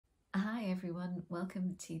everyone,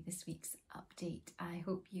 welcome to this week's update. I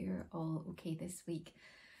hope you're all okay this week,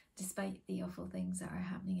 despite the awful things that are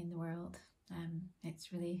happening in the world.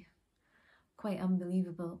 It's really quite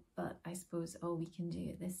unbelievable, but I suppose all we can do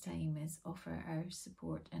at this time is offer our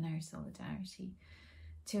support and our solidarity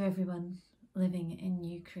to everyone living in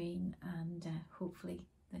Ukraine, and hopefully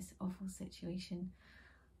this awful situation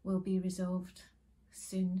will be resolved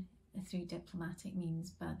soon through diplomatic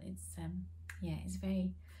means. But it's it's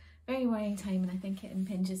very worrying time, and I think it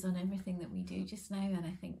impinges on everything that we do just now. And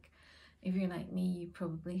I think if you're like me, you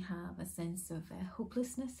probably have a sense of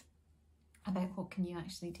hopelessness about what can you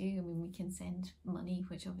actually do. I mean, we can send money,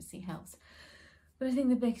 which obviously helps, but I think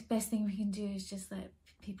the best thing we can do is just let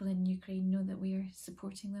people in Ukraine know that we are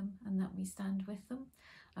supporting them and that we stand with them.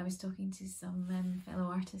 I was talking to some fellow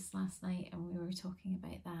artists last night, and we were talking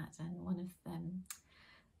about that, and one of them,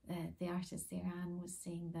 the artist there, Anne, was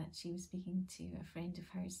saying that she was speaking to a friend of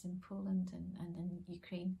hers in Poland and in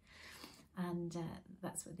Ukraine, and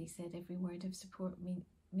that's what they said: every word of support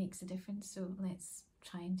makes a difference, so let's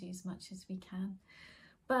try and do as much as we can.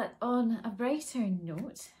 But on a brighter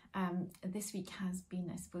note, this week has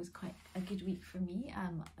been, I suppose, quite a good week for me.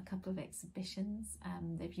 A couple of exhibitions.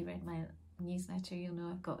 If you read my newsletter, you'll know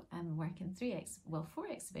I've got working 4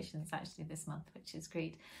 exhibitions actually this month, which is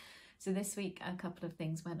great. So this week a couple of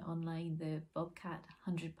things went online. The Bobcat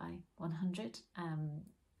 100 by 100,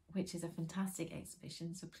 which is a fantastic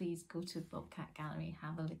exhibition, so please go to the Bobcat Gallery,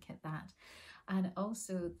 have a look at that. And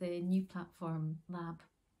also the new platform lab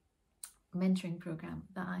mentoring program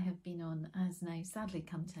that I have been on has now sadly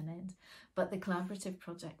come to an end, but the collaborative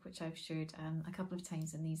project, which I've shared a couple of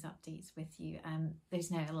times in these updates with you, there's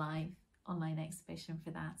now a live online exhibition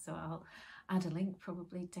for that, so I'll add a link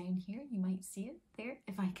probably down here. You might see it there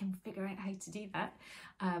if I can figure out how to do that,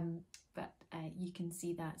 but you can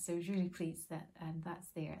see that. So I was really pleased that that's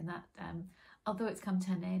there, and that although it's come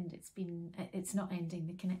to an end, it's not ending.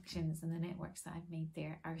 The connections and the networks that I've made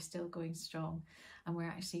there are still going strong, and we're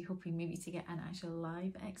actually hoping maybe to get an actual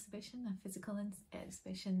live exhibition, a physical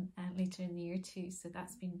exhibition later in the year too. So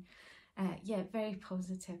that's been very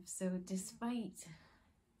positive. So despite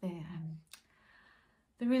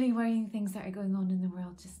the really worrying things that are going on in the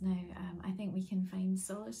world just now, I think we can find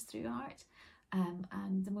solace through art.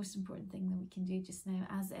 And the most important thing that we can do just now,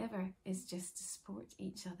 as ever, is just to support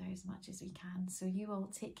each other as much as we can. So you all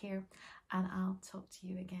take care, and I'll talk to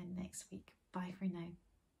you again next week. Bye for now.